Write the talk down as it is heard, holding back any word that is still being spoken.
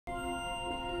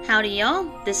Howdy y'all,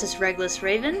 this is Regless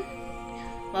Raven.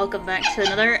 Welcome back to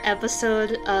another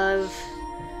episode of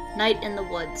Night in the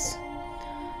Woods.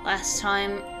 Last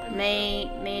time, May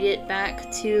made it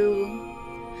back to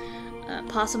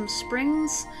Possum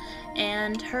Springs,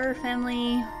 and her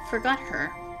family forgot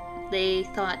her. They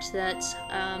thought that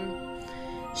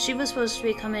she was supposed to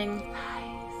be coming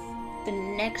the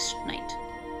next night.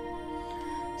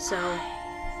 So,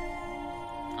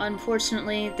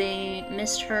 unfortunately, they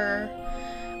missed her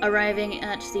arriving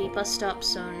at the bus stop,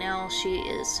 so now she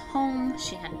is home.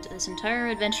 She had this entire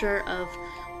adventure of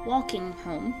walking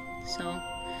home. So,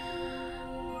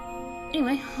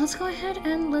 anyway, let's go ahead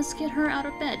and let's get her out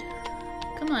of bed.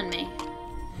 Come on, May.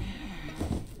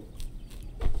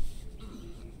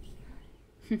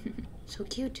 So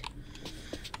cute.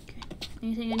 Okay,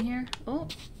 anything in here? Oh.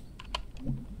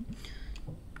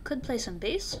 Could play some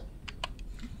bass.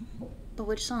 But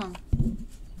which song?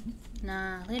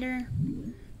 Nah, later.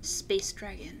 Space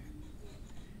Dragon.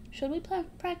 Should we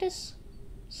practice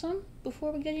some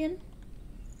before we get in?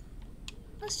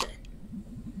 Let's do it.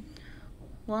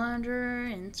 Wander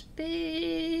in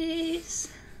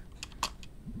space.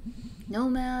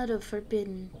 Nomad of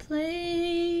forbidden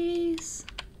place.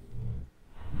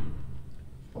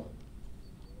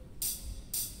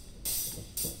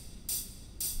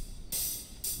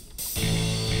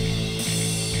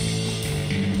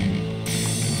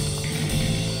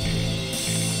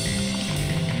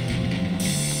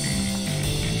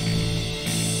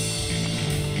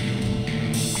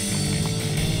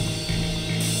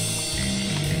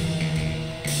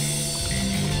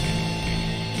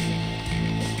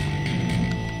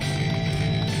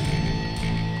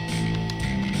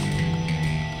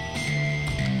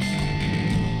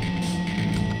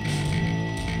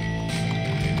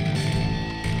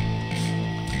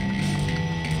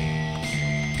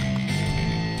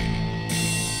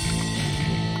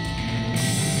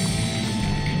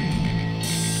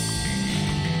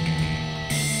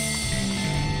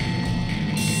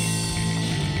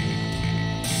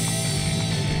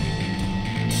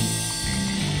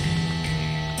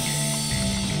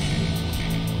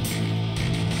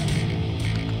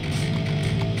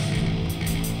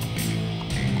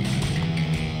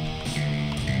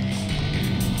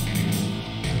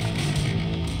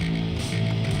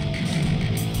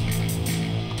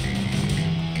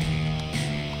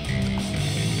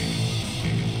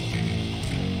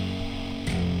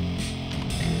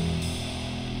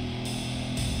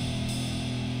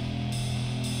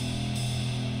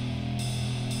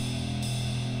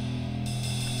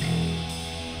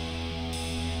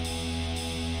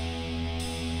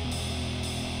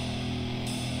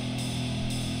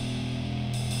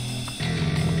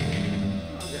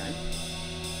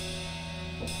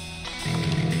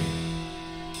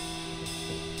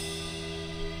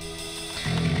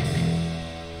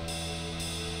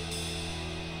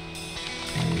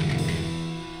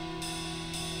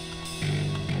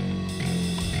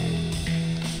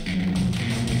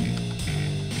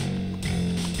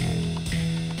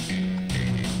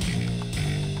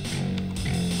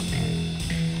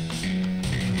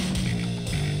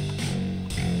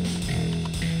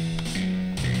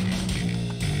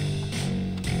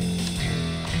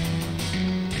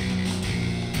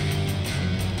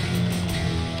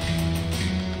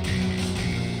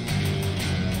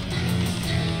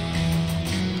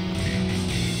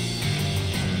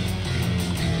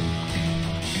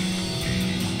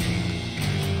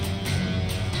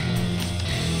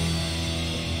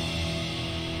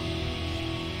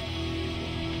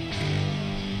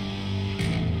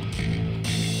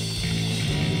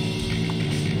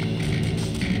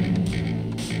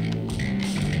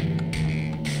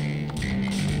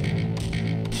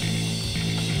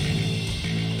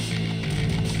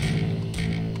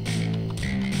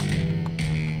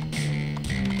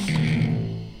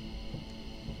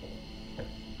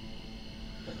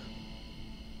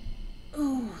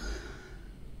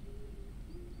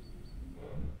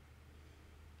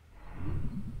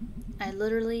 I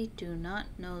literally do not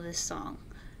know this song.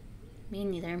 Me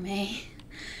neither, May.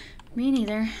 Me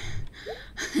neither.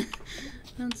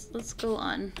 Let's go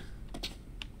on.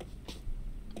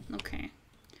 Okay.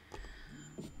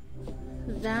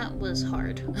 That was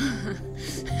hard.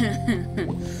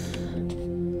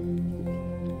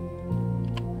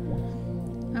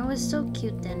 I was so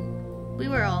cute then. We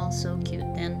were all so cute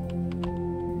then.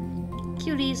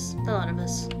 Cuties, the lot of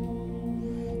us.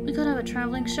 We could have a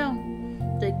traveling show.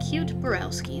 The Cute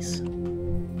Borowskis.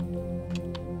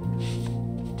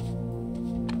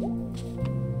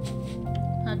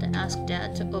 I had to ask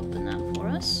Dad to open that for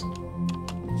us.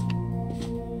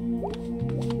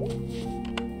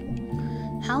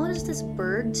 How is this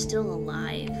bird still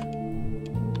alive?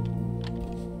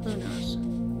 Who knows?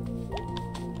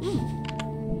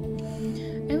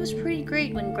 It was pretty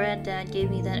great when Granddad gave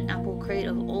me that apple crate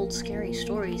of old scary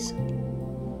stories.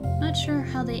 Not sure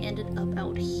how they ended up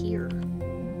out here.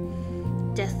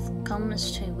 Death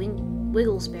comes to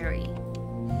Wigglesbury.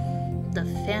 The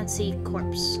fancy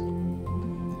corpse.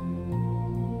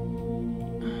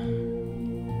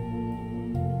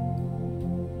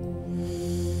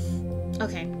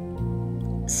 Okay.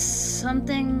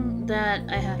 Something that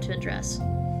I have to address.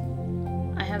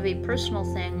 I have a personal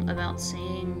thing about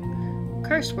saying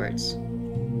curse words.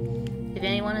 If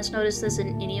anyone has noticed this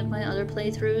in any of my other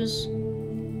playthroughs,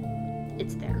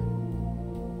 it's there.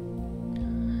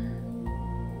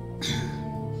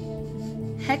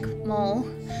 Heckmole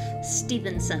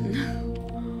Stevenson.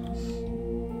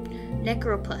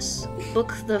 Necropus,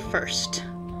 Book the First.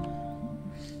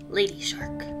 Lady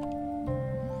Shark.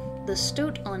 The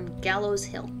Stoat on Gallows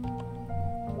Hill.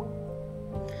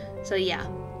 So yeah,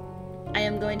 I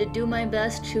am going to do my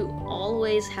best to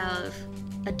always have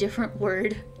a different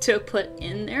word to put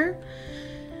in there.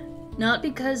 Not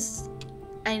because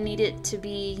I need it to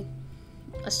be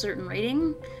a certain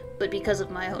rating, but because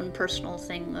of my own personal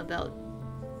thing about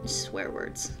swear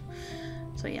words.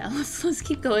 So yeah, let's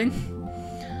keep going.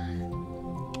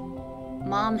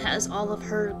 Mom has all of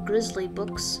her grisly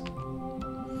books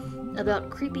about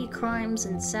creepy crimes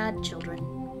and sad children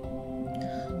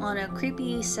on a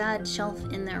creepy, sad shelf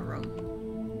in their room.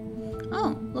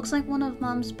 Oh, looks like one of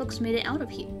Mom's books made it out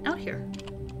here.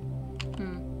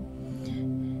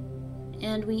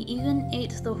 And we even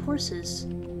ate the horses.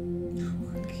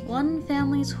 One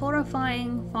family's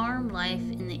horrifying farm life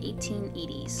in the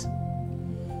 1880s.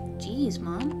 Jeez,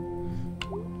 Mom.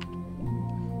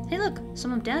 Hey look,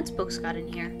 some of Dad's books got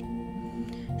in here.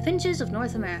 Finches of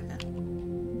North America.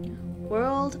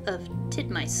 World of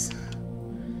Titmice.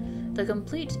 The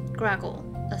Complete Grackle,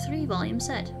 a 3-volume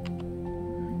set.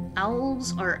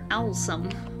 Owls are owlsome.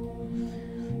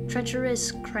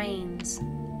 Treacherous Cranes.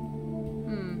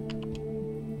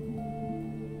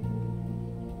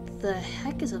 The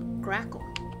heck is a grackle?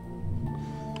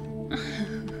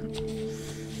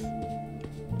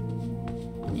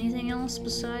 Anything else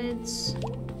besides...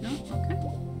 No? Okay.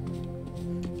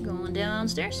 Going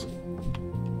downstairs.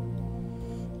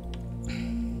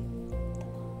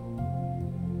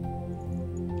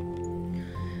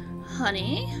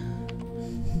 Honey?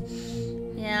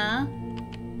 Yeah?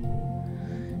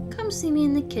 Come see me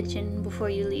in the kitchen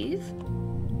before you leave.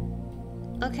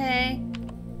 Okay.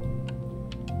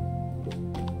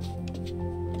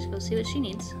 Let's go see what she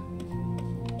needs.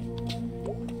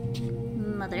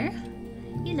 Mother,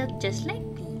 you look just like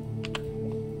me.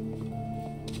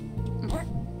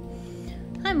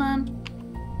 Hi, Mom.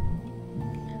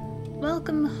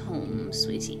 Welcome home,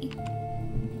 sweetie.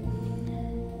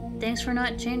 Thanks for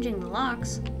not changing the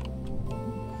locks.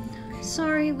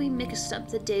 Sorry we mixed up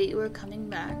the day you were coming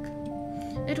back.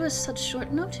 It was such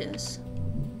short notice.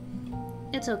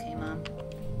 It's okay, Mom.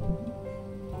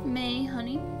 May,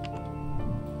 honey?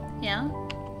 Yeah?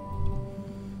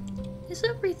 Is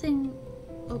everything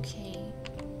okay?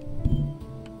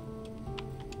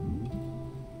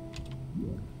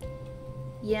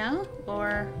 Yeah?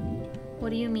 Or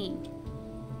what do you mean?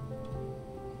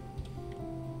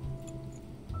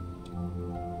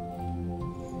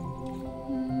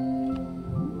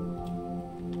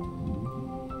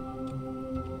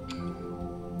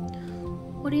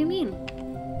 What do you mean?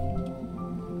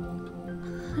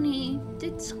 Honey,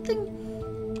 did something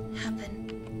happen?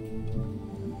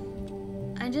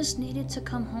 I just needed to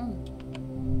come home.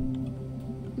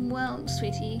 Well,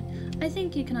 sweetie, I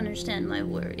think you can understand my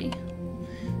worry.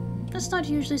 That's not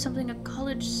usually something a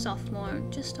college sophomore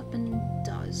just up and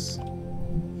does.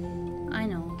 I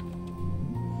know.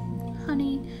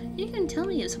 Honey, you can tell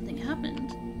me if something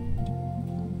happened.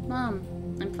 Mom,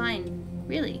 I'm fine.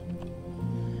 Really.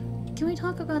 Can we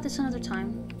talk about this another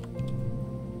time?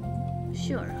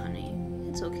 Sure, honey.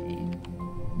 It's okay.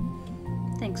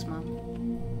 Thanks, Mom.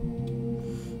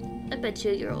 I bet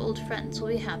you your old friends will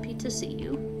be happy to see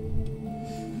you.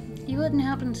 You wouldn't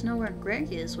happen to know where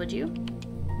Greg is, would you?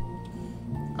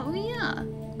 Oh yeah,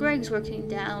 Greg's working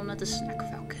down at the Snack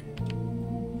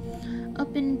Falcon.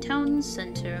 Up in town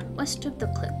center, west of the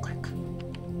Click-Click.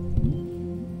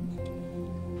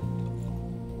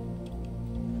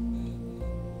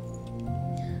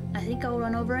 I think I'll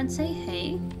run over and say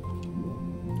hey.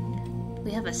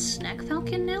 We have a Snack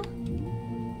Falcon now?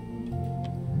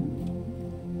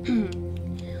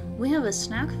 We have a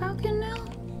Snack Falcon now?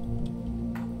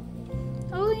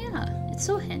 Oh yeah, it's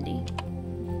so handy.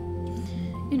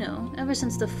 You know, ever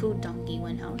since the food donkey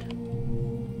went out.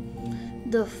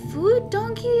 The food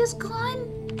donkey is gone?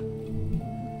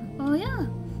 Oh yeah,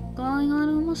 going on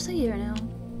almost a year now.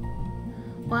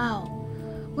 Wow,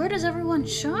 where does everyone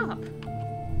shop?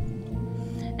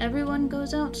 Everyone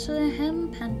goes out to the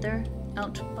Hem Panther,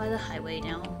 out by the highway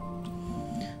now.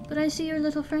 But I see your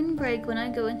little friend Greg when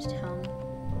I go into town.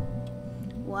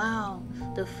 Wow,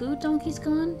 the food donkey's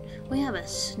gone? We have a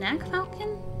snack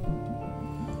falcon?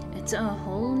 It's a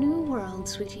whole new world,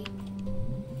 sweetie.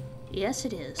 Yes,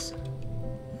 it is.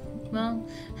 Well,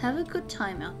 have a good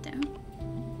time out there.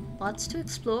 Lots to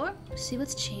explore, see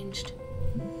what's changed.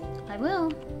 I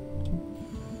will.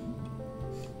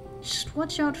 Just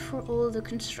watch out for all the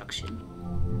construction.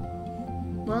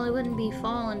 Well, it wouldn't be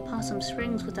fall in Possum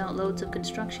Springs without loads of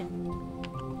construction.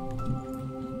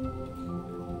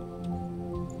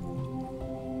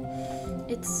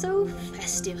 It's so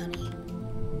festive, honey.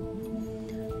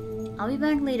 I'll be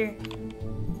back later.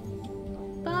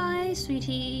 Bye,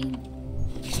 sweetie.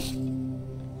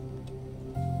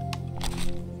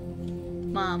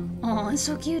 Mom. Oh, it's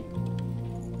so cute.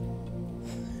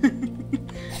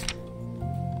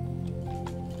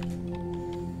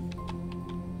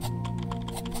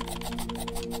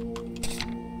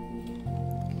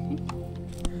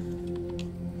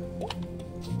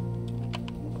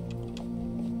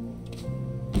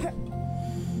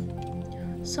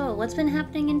 So, what's been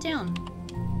happening in town?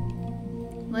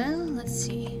 Well, let's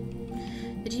see.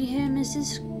 Did you hear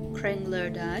Mrs. Krengler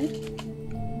died?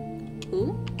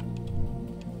 Who?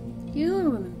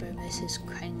 You remember Mrs.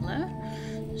 Krengler?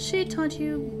 She taught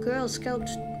you Girl Scout...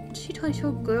 She taught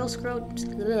your Girl Scout...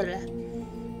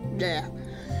 Blah.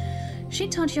 She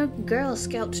taught your Girl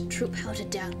Scout troop how to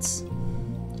dance.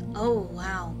 Oh,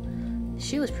 wow.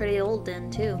 She was pretty old then,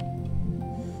 too.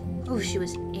 Oh, she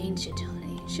was ancient,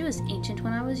 honey. She was ancient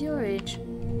when I was your age.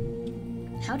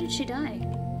 How did she die?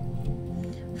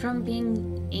 From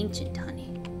being ancient,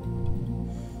 honey.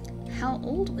 How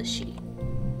old was she?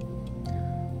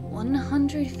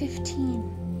 115.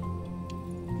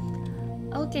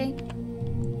 Okay.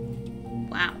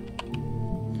 Wow.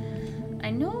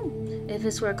 I know if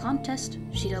this were a contest,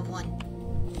 she'd have won.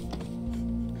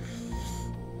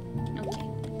 Okay.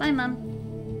 Bye, Mom.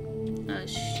 Oh,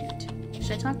 shoot.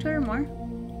 Should I talk to her more?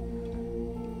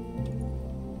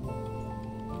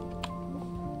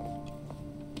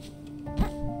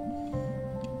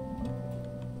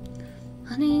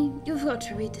 Honey, you've got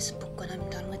to read this book when I'm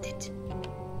done with it.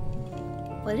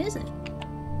 What is it?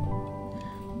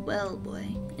 Well, boy,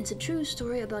 it's a true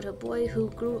story about a boy who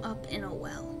grew up in a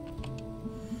well.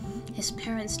 His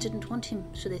parents didn't want him,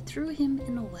 so they threw him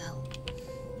in a well.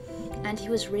 And he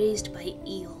was raised by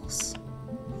eels.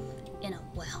 In a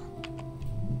well.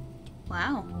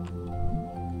 Wow.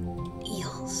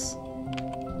 Eels.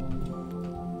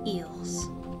 Eels.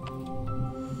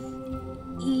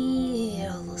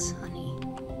 Eels, honey.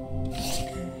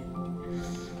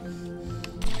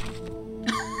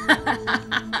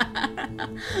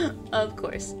 Of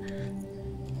course.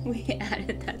 We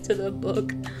added that to the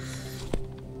book.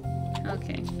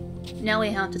 Okay. Now we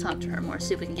have to talk to her more,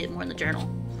 see if we can get more in the journal.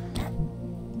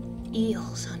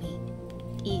 Eels, honey.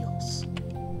 Eels.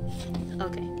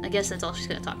 Okay, I guess that's all she's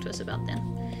gonna talk to us about then.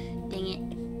 Dang it.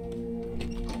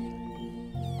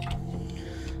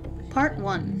 Part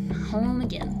 1. Home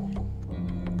again.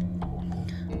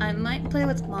 I might play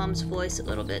with Mom's voice a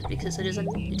little bit because it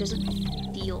doesn't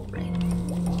feel right.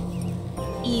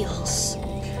 Eels.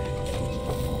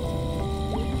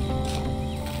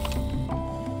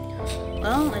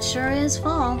 Well, it sure is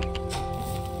fall.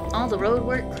 All the road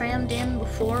work crammed in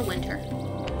before winter.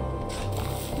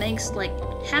 Makes like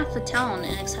half the town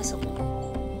inaccessible.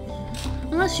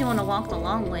 Unless you want to walk the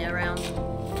long way around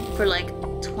for like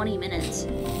 20 minutes.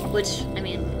 Which, I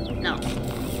mean, no.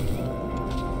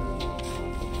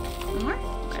 More?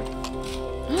 Okay.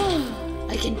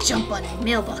 I can jump on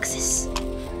mailboxes.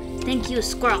 Thank you,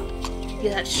 squirrel.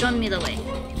 You have shown me the way.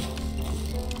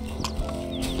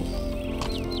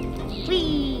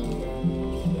 Whee!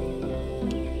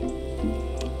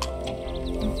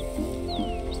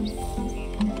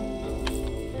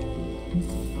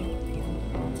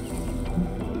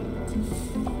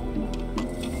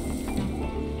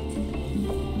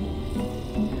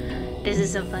 This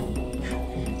is so fun.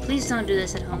 Please don't do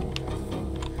this at home.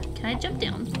 Can I jump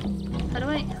down?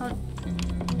 How?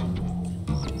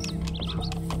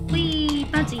 Whee!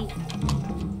 Bouncy!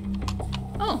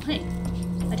 Oh, hey.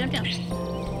 I jumped down.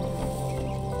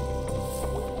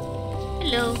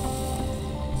 Hello.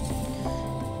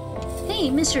 Hey,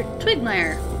 Mr.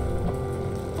 Twigmeyer.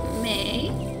 May?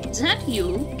 Is that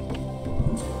you?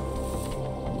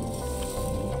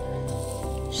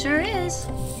 Sure is.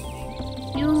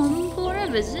 You home for a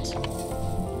visit?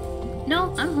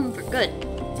 No, I'm home for good.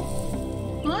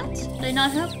 What? They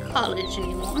not have college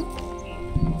anymore?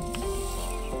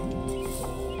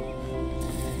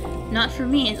 Not for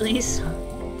me, at least.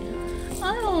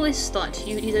 I always thought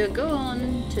you'd either go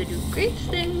on to do great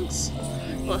things,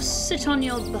 or sit on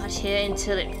your butt here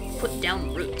until it put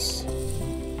down roots.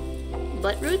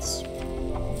 Butt roots?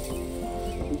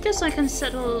 Guess I can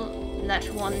settle that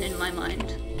one in my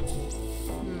mind.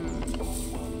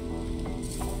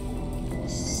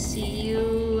 See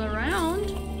you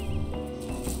around.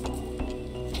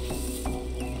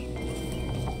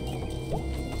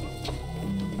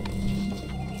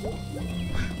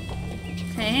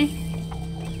 Okay.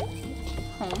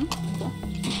 Home. Cool.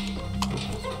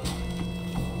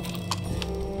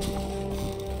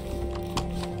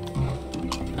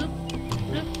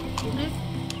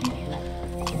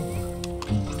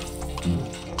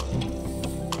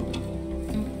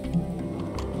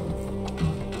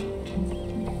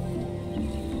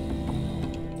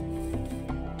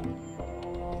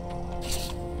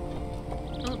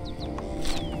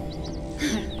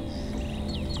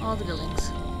 All the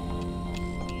buildings.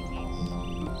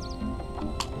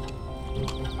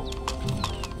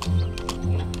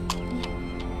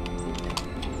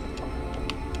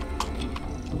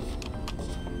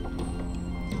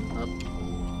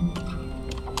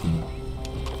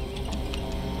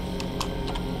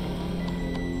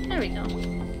 There we go.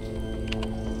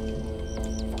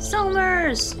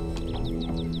 Somers!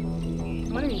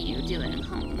 What are you doing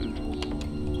home?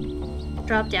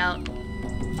 Dropped out.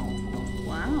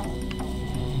 Wow.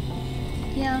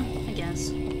 Yeah, I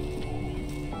guess.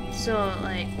 So,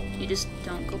 like, you just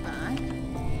don't go back?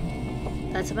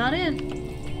 That's about it.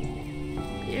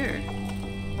 Weird.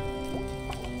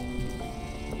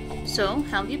 So,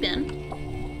 how have you been?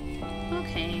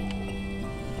 Okay.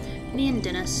 Me and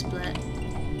Dennis split.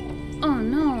 Oh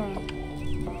no.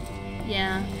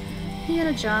 Yeah, he had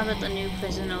a job at the new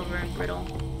prison over in Brittle.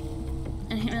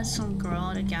 And he met some girl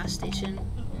at a gas station.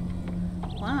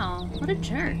 Wow, what a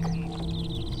jerk.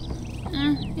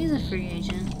 He's a free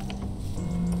agent.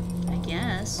 I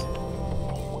guess.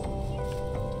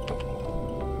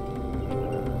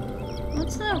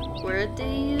 What's that word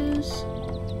they use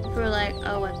for like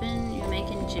a weapon you make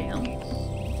in jail?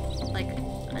 Like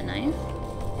a knife?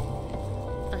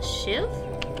 A shiv?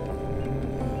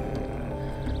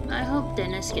 I hope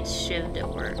Dennis gets shivved at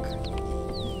work.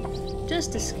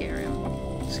 Just to scare him.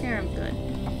 Scare him good.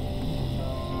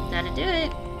 That'd do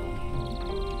it.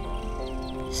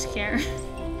 Scare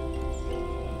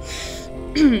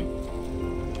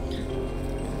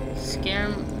Scare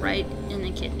him right in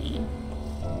the kidney.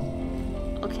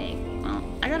 Okay, well,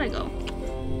 I gotta go.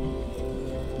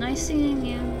 Nice seeing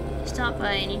you. Stop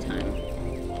by anytime.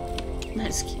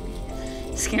 That's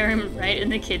cute. Scare him right in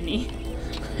the kidney.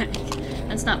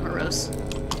 That's not morose.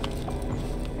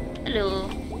 Hello.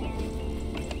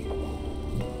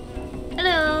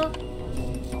 Hello.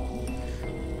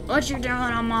 What you doing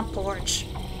on my porch?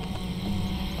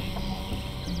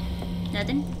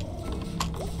 Nothing?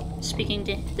 Speaking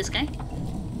to this guy?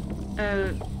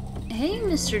 Hey,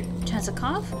 Mr.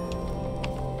 Tazakov?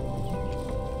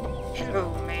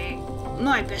 Hello, May.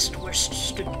 My best worst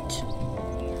student.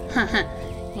 Haha,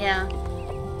 yeah.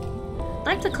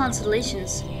 Like the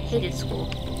Constellations, hated school.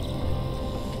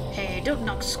 Hey, don't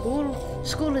knock school.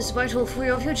 School is vital for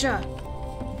your future.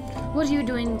 What are you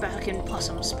doing back in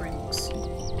Possum Springs?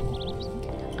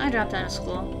 I dropped out of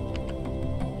school.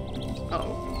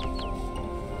 Oh.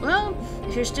 Well,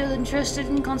 if you're still interested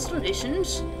in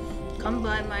constellations, come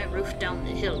by my roof down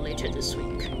the hill later this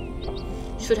week.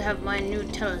 Should have my new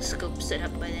telescope set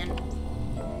up by then.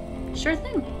 Sure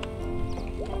thing.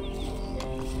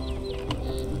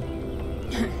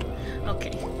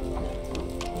 Okay.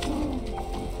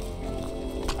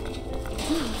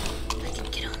 I can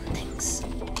get on things.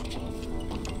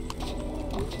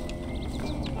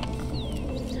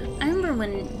 I remember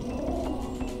when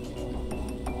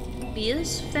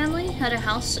Bia's family had a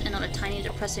house in a tiny,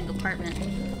 depressing apartment.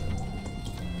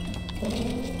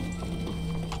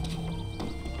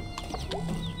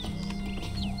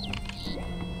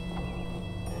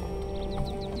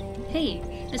 Hey,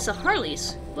 it's the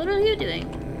Harleys. What are you doing?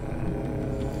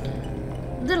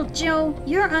 Little Joe,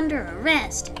 you're under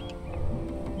arrest.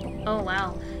 Oh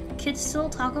wow, kids still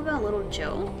talk about Little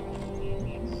Joe?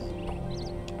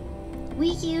 We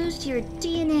used your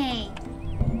DNA.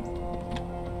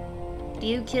 Do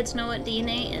you kids know what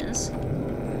DNA is?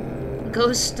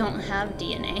 Ghosts don't have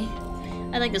DNA.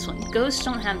 I like this one. Ghosts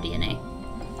don't have DNA.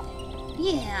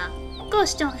 Yeah,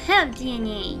 ghosts don't have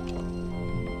DNA.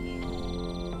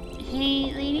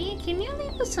 Hey, lady, can you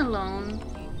leave us alone?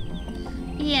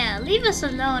 Yeah, leave us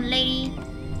alone, lady.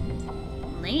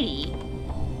 Lady?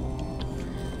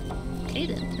 Okay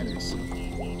then, goodness.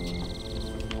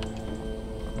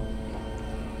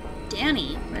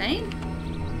 Danny, right?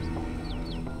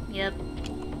 Yep.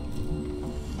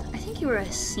 I think you were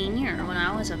a senior when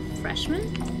I was a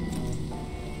freshman?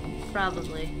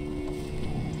 Probably.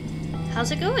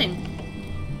 How's it going?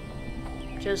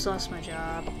 Just lost my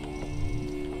job.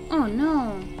 Oh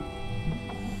no!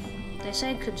 They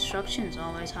say construction's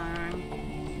always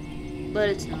hiring, but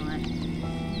it's not.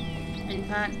 In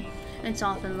fact, it's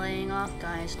often laying off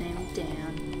guys named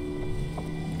Dan.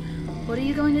 What are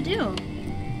you going to do?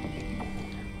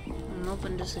 I'm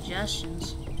open to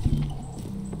suggestions.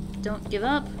 Don't give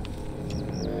up.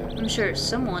 I'm sure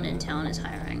someone in town is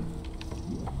hiring.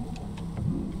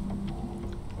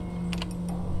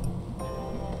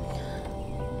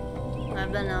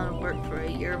 I've been out of work for a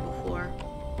year before,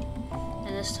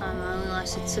 and this time I only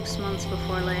lasted 6 months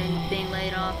before being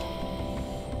laid off.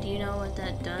 Do you know what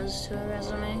that does to a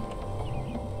resume?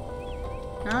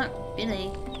 Not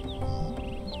really.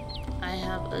 I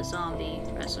have a zombie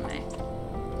resume.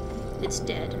 It's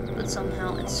dead, but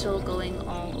somehow it's still going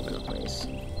all over the place.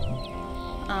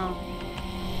 Oh.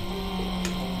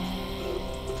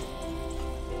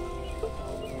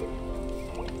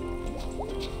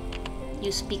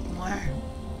 You speak more.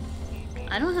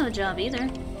 I don't have a job either.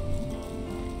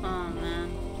 Oh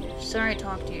man. Sorry I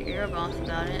talked to your ear off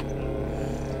about it.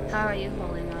 How are you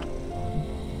holding up?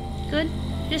 Good.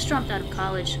 Just dropped out of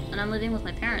college, and I'm living with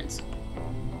my parents.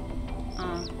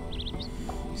 Oh.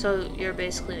 So you're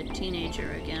basically a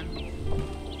teenager again.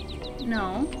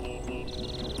 No.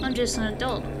 I'm just an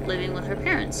adult living with her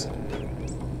parents.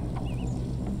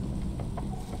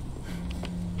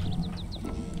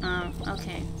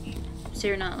 Okay. So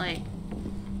you're not like...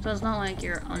 So it's not like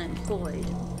you're unemployed.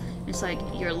 It's like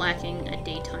you're lacking a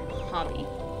daytime hobby.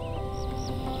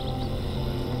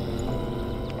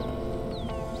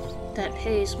 That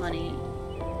pays money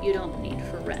you don't need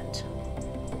for rent.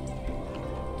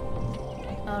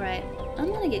 Alright,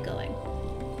 I'm gonna get going.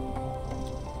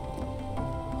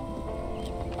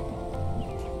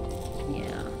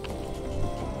 Yeah.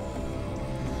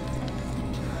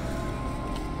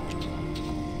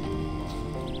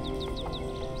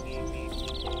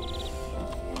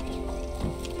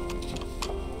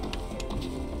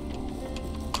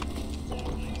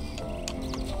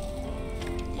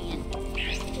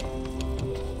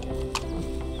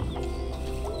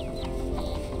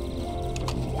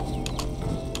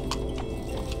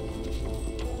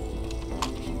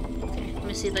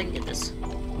 See if I can get this.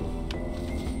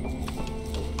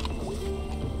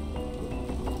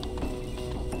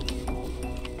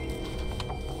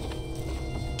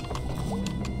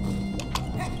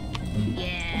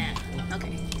 Yeah,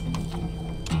 okay.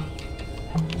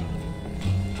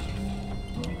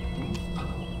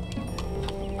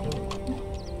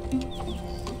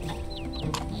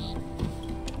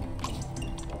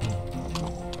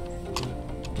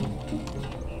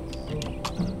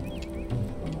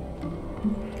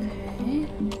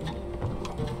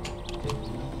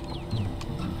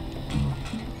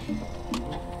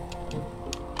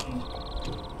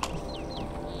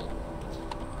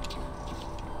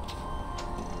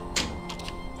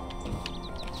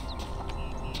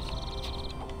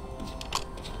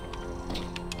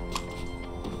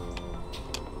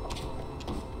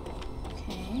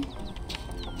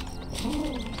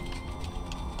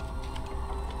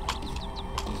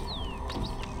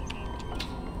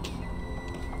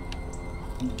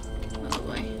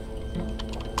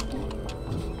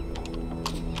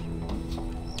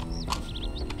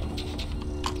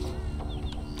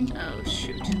 Oh,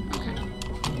 shoot. Okay.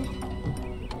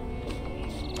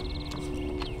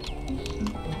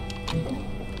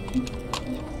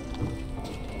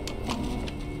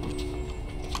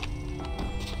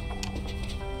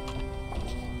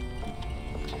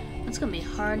 It's gonna be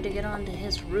hard to get onto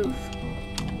his roof.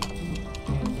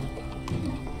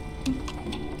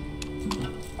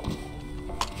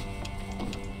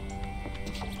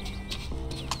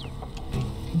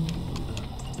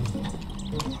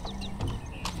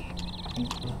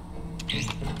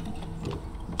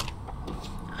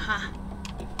 Aha.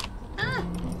 Ah!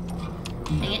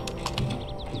 Dang it.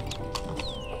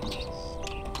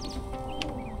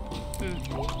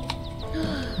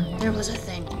 There was a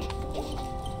thing.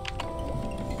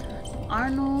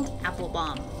 Arnold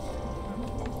Applebaum.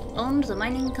 Owned the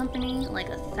mining company like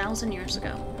 1,000 years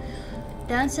ago.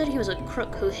 Dad said he was a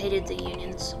crook who hated the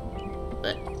unions.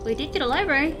 But we did get a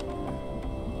library.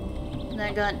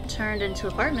 That got turned into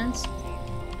apartments.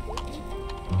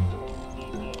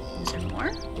 Is there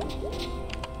more?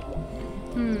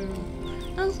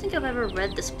 I don't think I've ever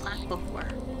read this plaque before.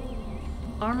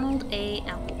 Arnold A.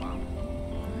 Applebaum.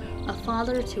 A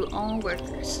father to all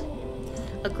workers.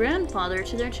 A grandfather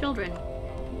to their children.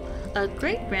 A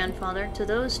great-grandfather to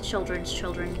those children's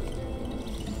children.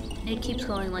 It keeps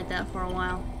going like that for a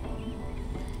while.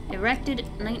 Erected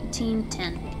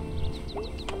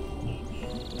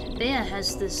 1910. Bea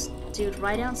has this dude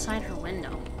right outside her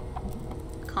window.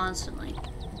 Constantly.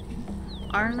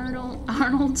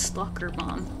 Arnold Stalker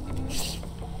Bomb.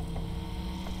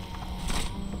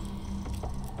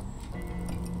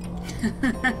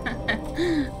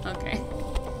 Okay.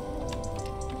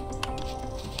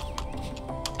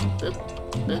 Boop,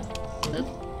 boop, boop.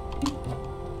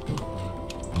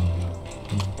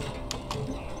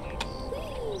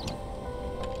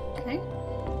 Okay.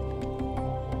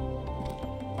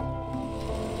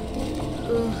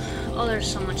 Ooh, oh, there's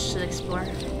so much to explore.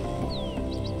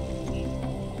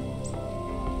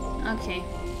 Okay.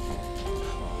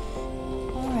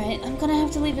 Alright, I'm gonna have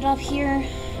to leave it up here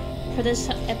for this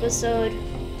episode.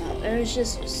 There's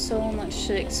just so much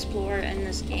to explore in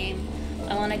this game.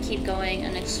 I want to keep going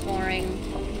and exploring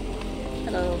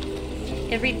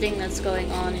everything that's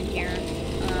going on in here.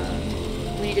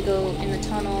 We need to go in the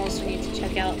tunnels, we need to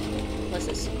check out... What's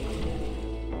this?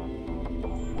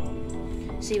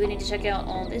 See, we need to check out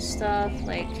all this stuff,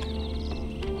 like...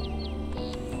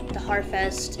 The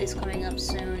Harfest is coming up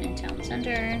soon in Town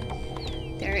Center.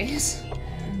 There is...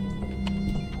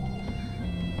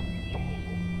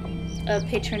 a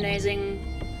patronizing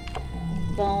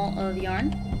ball of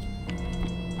yarn.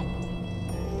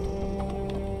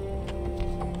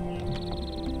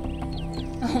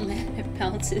 Oh man, it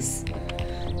bounces.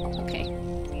 Okay.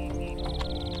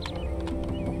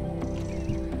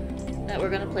 That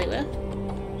we're gonna play with.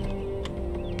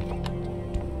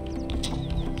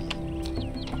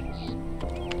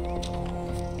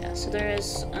 Yeah, so there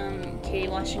is Katie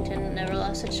Washington Never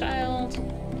Lost a Child.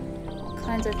 All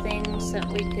kinds of things that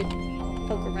we could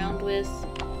poke around with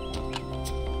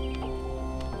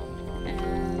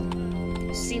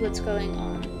and see what's going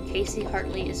on. Casey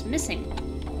Hartley is missing.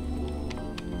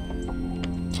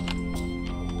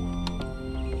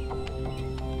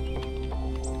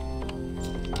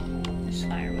 There's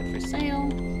firewood for sale,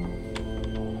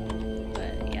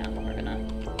 but yeah, we're gonna...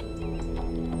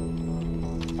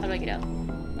 How do I get out?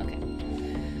 Okay.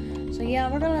 So yeah,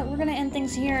 we're gonna end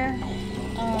things here.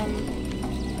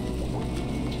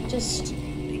 Just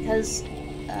because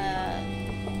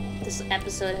this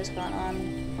episode has gone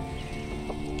on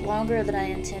longer than I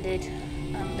intended.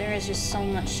 There is just so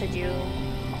much to do.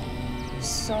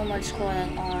 So much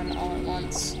going on all at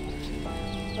once.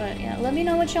 But yeah, let me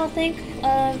know what y'all think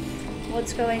of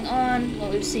what's going on,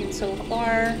 what we've seen so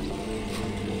far.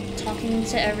 Talking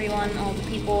to everyone, all the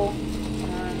people,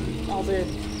 all the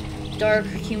dark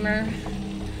humor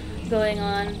going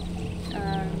on.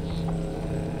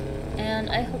 And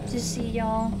I hope to see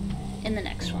y'all in the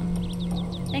next one.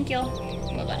 Thank y'all.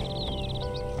 Bye-bye.